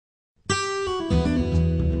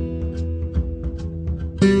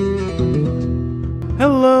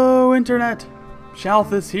Hello Internet!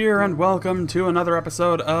 Shalthis here and welcome to another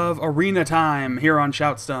episode of Arena Time here on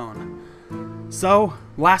ShoutStone. So,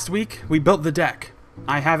 last week we built the deck.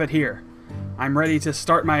 I have it here. I'm ready to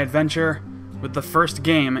start my adventure with the first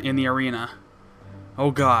game in the arena. Oh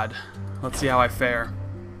god, let's see how I fare.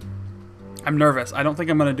 I'm nervous. I don't think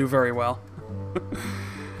I'm going to do very well.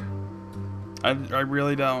 I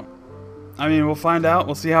really don't. I mean, we'll find out.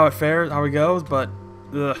 We'll see how it fares, how it goes, but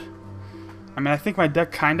ugh. I mean, I think my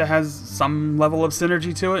deck kind of has some level of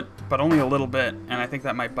synergy to it, but only a little bit, and I think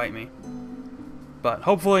that might bite me. But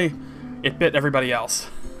hopefully, it bit everybody else.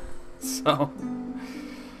 So,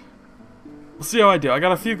 we'll see how I do. I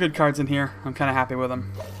got a few good cards in here. I'm kind of happy with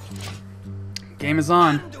them. Game is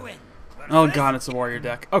on. Oh god, it's a warrior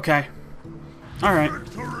deck. Okay. Alright.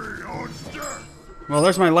 Well,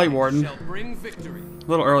 there's my Light Warden. A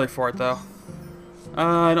little early for it, though.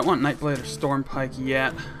 I don't want Nightblade or Stormpike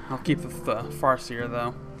yet. I'll keep the Farseer,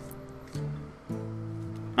 though.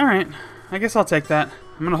 Alright, I guess I'll take that.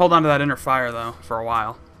 I'm going to hold on to that Inner Fire, though, for a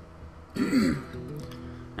while.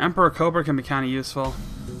 Emperor Cobra can be kind of useful.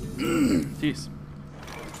 Jeez.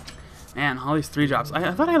 Man, all these 3-drops.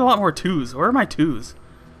 I thought I had a lot more 2s. Where are my 2s?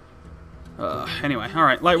 Anyway,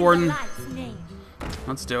 alright, Light Warden.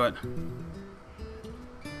 Let's do it.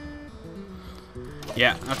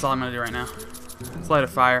 Yeah, that's all I'm going to do right now. Let's light a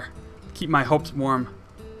fire. Keep my hopes warm.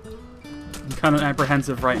 I'm kind of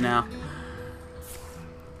apprehensive right now.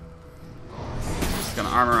 Just gonna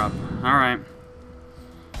armor up. Alright.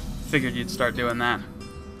 Figured you'd start doing that.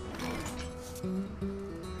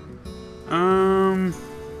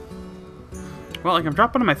 Well, like, I'm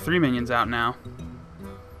dropping one of my 3 minions out now.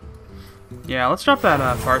 Yeah, let's drop that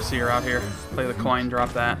Farseer out here. Play the coin,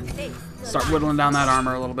 drop that. Start whittling down that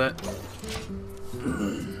armor a little bit.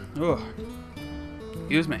 Ugh.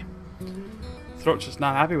 Excuse me. Throat's just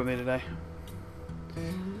not happy with me today.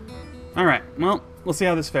 Alright, well, we'll see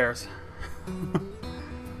how this fares.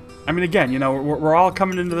 I mean, again, you know, we're all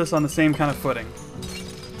coming into this on the same kind of footing.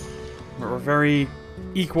 We're very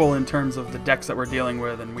equal in terms of the decks that we're dealing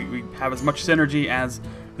with, and we have as much synergy as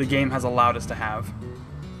the game has allowed us to have.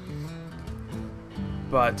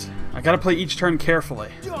 But I gotta play each turn carefully,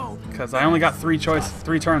 because I only got 3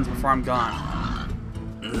 turns before I'm gone.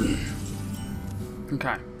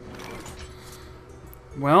 Okay.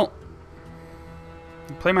 Well,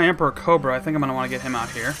 play my Emperor Cobra. I think I'm going to want to get him out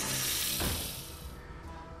here.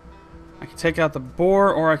 I can take out the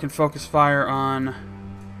boar, or I can focus fire on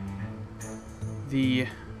the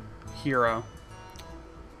hero.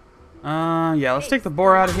 Yeah, let's take the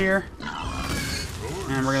boar out of here.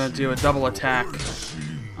 And we're going to do a double attack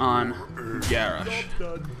on Garrosh.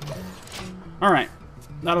 Alright,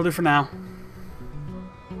 that'll do for now.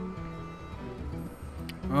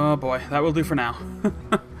 Oh boy, that will do for now.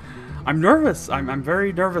 I'm nervous. I'm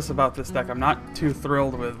very nervous about this deck. I'm not too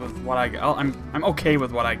thrilled with what I got. I'm okay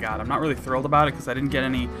with what I got. I'm not really thrilled about it because I didn't get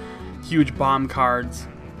any huge bomb cards.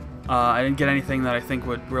 I didn't get anything that I think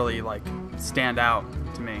would really like stand out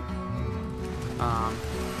to me.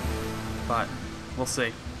 But we'll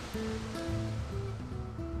see.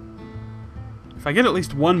 If I get at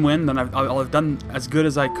least 1 win, then I'll have done as good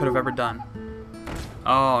as I could have ever done.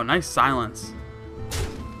 Oh, nice silence.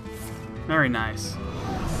 Very nice.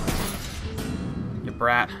 You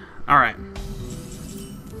brat. Alright.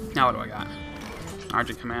 Now what do I got?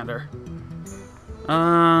 Argent Commander.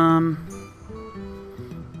 I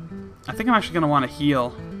think I'm actually going to want to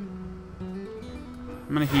heal.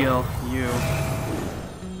 I'm going to heal you.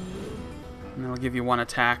 And that'll give you 1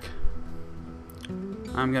 attack.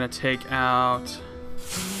 I'm going to take out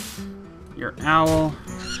your owl.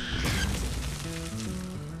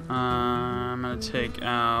 I'm gonna take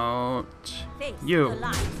out you.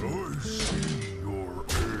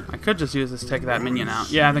 I could just use this to take that minion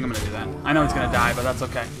out. Yeah, I think I'm gonna do that. I know he's gonna die, but that's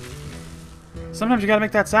okay. Sometimes you gotta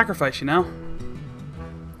make that sacrifice, you know?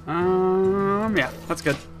 Yeah, that's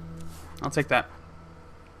good. I'll take that.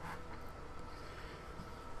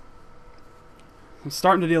 I'm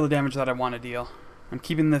starting to deal the damage that I want to deal. I'm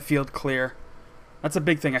keeping the field clear. That's a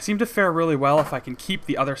big thing. I seem to fare really well if I can keep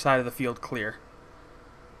the other side of the field clear.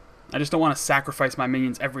 I just don't want to sacrifice my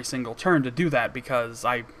minions every single turn to do that because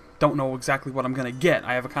I don't know exactly what I'm going to get.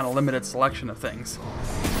 I have a kind of limited selection of things.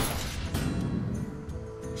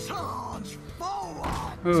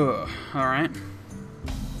 Alright.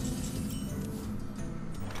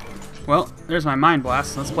 Well, there's my Mind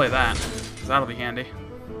Blast. Let's play that, because that'll be handy.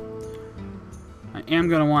 I am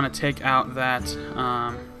going to want to take out that,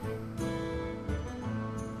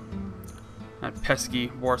 that pesky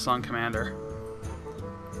Warsong Commander.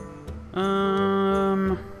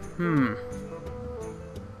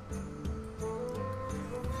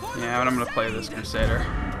 Yeah, Yeah, but I'm gonna play this Crusader.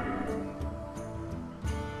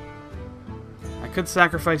 I could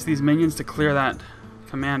sacrifice these minions to clear that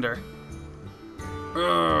commander.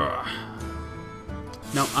 Ugh.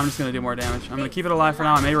 No, I'm just gonna do more damage. I'm gonna keep it alive for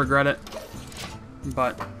now. I may regret it,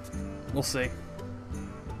 but we'll see.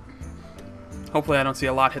 Hopefully I don't see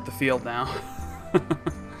a lot hit the field now. At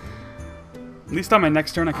least on my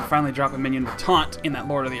next turn I can finally drop a minion with Taunt in that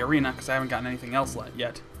Lord of the Arena, because I haven't gotten anything else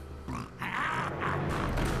yet.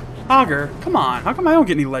 Augur, come on. How come I don't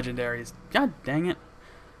get any legendaries? God dang it.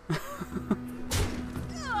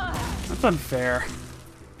 That's unfair.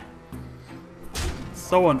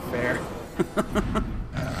 So unfair.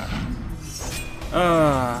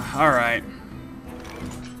 Alright.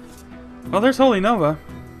 Well, there's Holy Nova.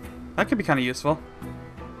 That could be kind of useful.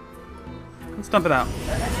 Let's dump it out.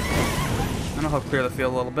 That'll help clear the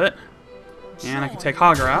field a little bit. And I can take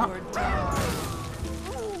Augur out.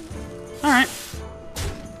 Alright.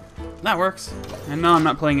 That works. And no, I'm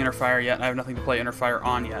not playing Inner Fire yet. I have nothing to play Inner Fire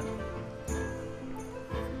on yet.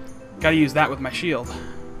 Gotta use that with my shield,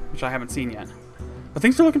 which I haven't seen yet. But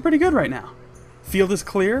things are looking pretty good right now. Field is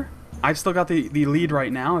clear. I've still got the lead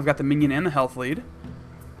right now. I've got the minion and the health lead.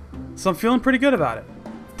 So I'm feeling pretty good about it.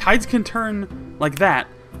 Tides can turn like that,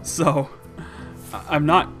 so I'm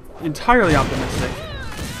not entirely optimistic.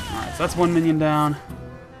 Alright, so that's one minion down.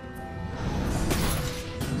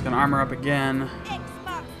 He's gonna armor up again.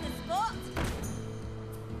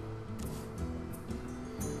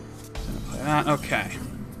 Okay.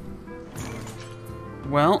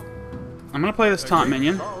 Well, I'm gonna play this taunt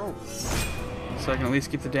minion, so I can at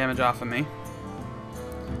least keep the damage off of me.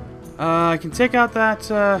 I can take out that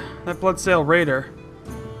Bloodsail Raider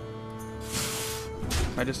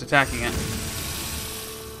by just attacking it.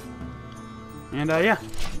 And yeah.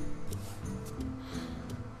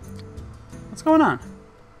 What's going on?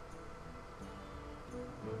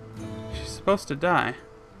 She's supposed to die.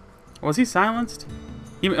 Was he silenced?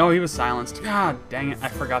 Oh, he was silenced. God dang it, I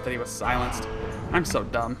forgot that he was silenced. I'm so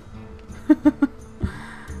dumb.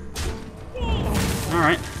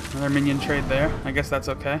 Alright, another minion trade there. I guess that's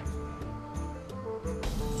okay.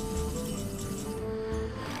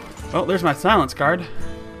 Well, there's my silence card,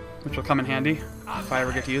 which will come in handy if I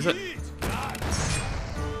ever get to use it.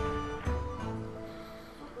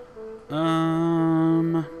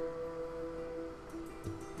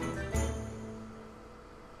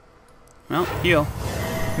 Well, heal.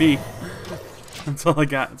 Me. That's all I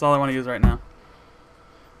got. That's all I want to use right now.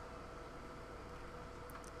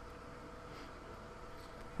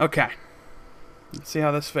 Okay. Let's see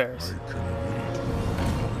how this fares.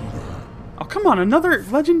 Oh, come on. Another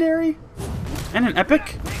legendary? And an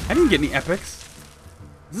epic? I didn't get any epics.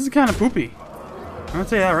 This is kind of poopy. I'm going to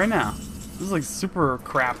tell you that right now. This is like super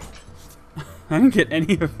crap. I didn't get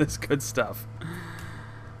any of this good stuff.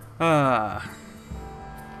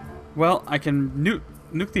 Well, I can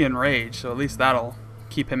nuke the Enrage, so at least that'll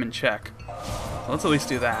keep him in check. So let's at least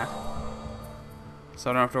do that. So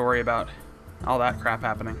I don't have to worry about all that crap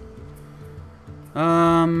happening.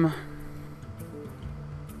 And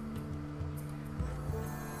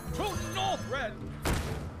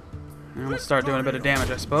we'll start doing a bit of damage,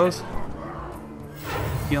 I suppose.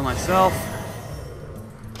 Heal myself.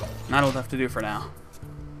 That'll have to do for now.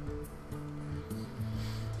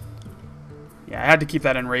 Yeah, I had to keep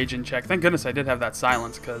that Enrage in check. Thank goodness I did have that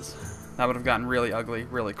silence, because that would have gotten really ugly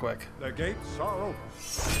really quick. The gates are open.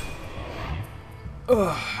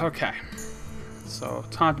 Ugh, okay. So,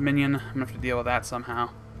 taunt minion. I'm gonna have to deal with that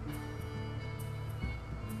somehow.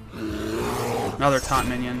 Another taunt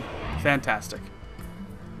minion. Fantastic.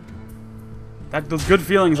 Those good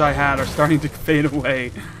feelings I had are starting to fade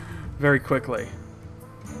away very quickly.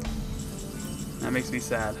 That makes me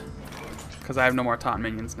sad, because I have no more taunt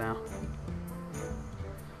minions now.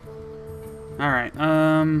 Alright,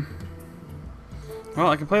 well,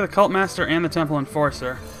 I can play the Cult Master and the Temple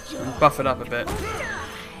Enforcer and buff it up a bit.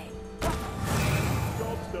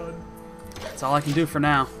 That's all I can do for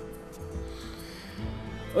now.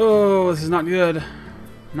 Oh, this is not good.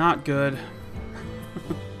 Not good.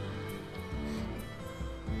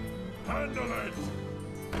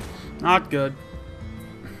 Not good.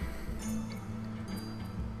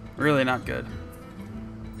 Really not good.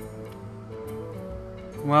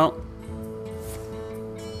 Well.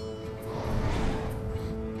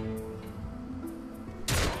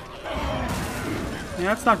 Yeah,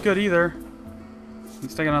 that's not good either.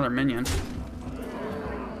 Let's take another minion.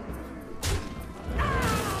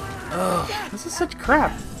 Ugh, this is such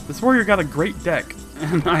crap. This warrior got a great deck,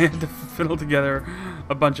 and I had to fiddle together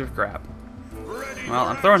a bunch of crap. Well,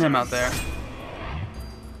 I'm throwing him out there.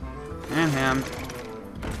 And him.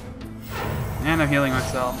 And I'm healing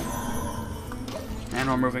myself. And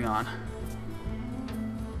we're moving on.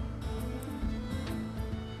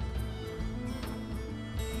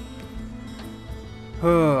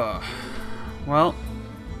 Well.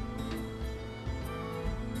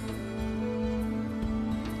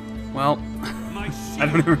 Well, I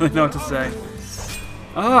don't even really know what to say.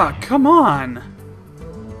 Ah, come on!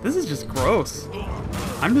 This is just gross.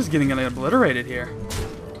 I'm just getting obliterated here.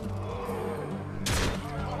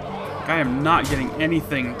 I am not getting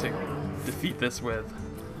anything to defeat this with.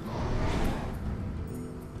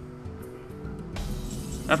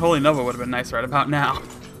 That Holy Nova would have been nice right about now.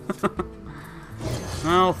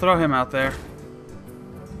 I'll throw him out there.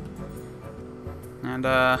 And,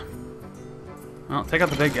 well, take out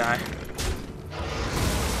the big guy.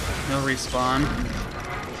 He'll respawn.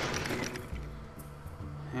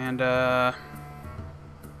 And,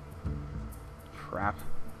 crap.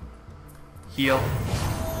 Heal.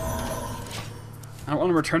 I don't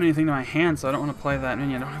want to return anything to my hand, so I don't want to play that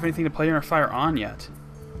minion. I don't have anything to play Inner Fire on yet.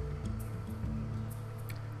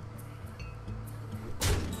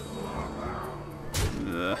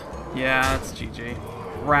 Ugh. Yeah, that's GG.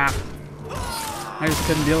 Crap. I just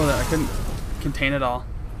couldn't deal with it. I couldn't contain it all.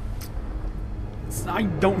 I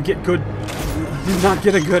don't get good... do not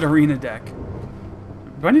get a good arena deck.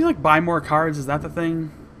 Do I need to, like, buy more cards? Is that the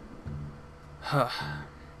thing?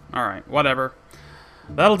 Alright, whatever.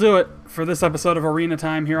 That'll do it for this episode of Arena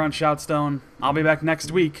Time here on ShoutStone. I'll be back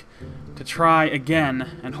next week to try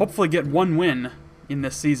again and hopefully get one win in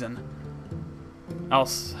this season.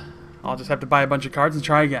 Else, I'll just have to buy a bunch of cards and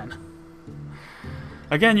try again.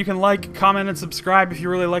 Again, you can like, comment, and subscribe if you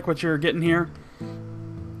really like what you're getting here.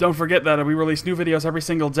 Don't forget that we release new videos every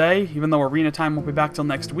single day. Even though Arena Time won't be back till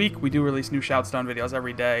next week, we do release new ShoutStone videos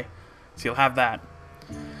every day. So you'll have that.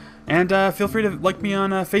 And feel free to like me on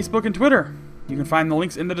Facebook and Twitter. You can find the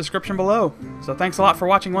links in the description below. So thanks a lot for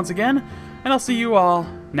watching once again, and I'll see you all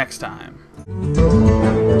next time.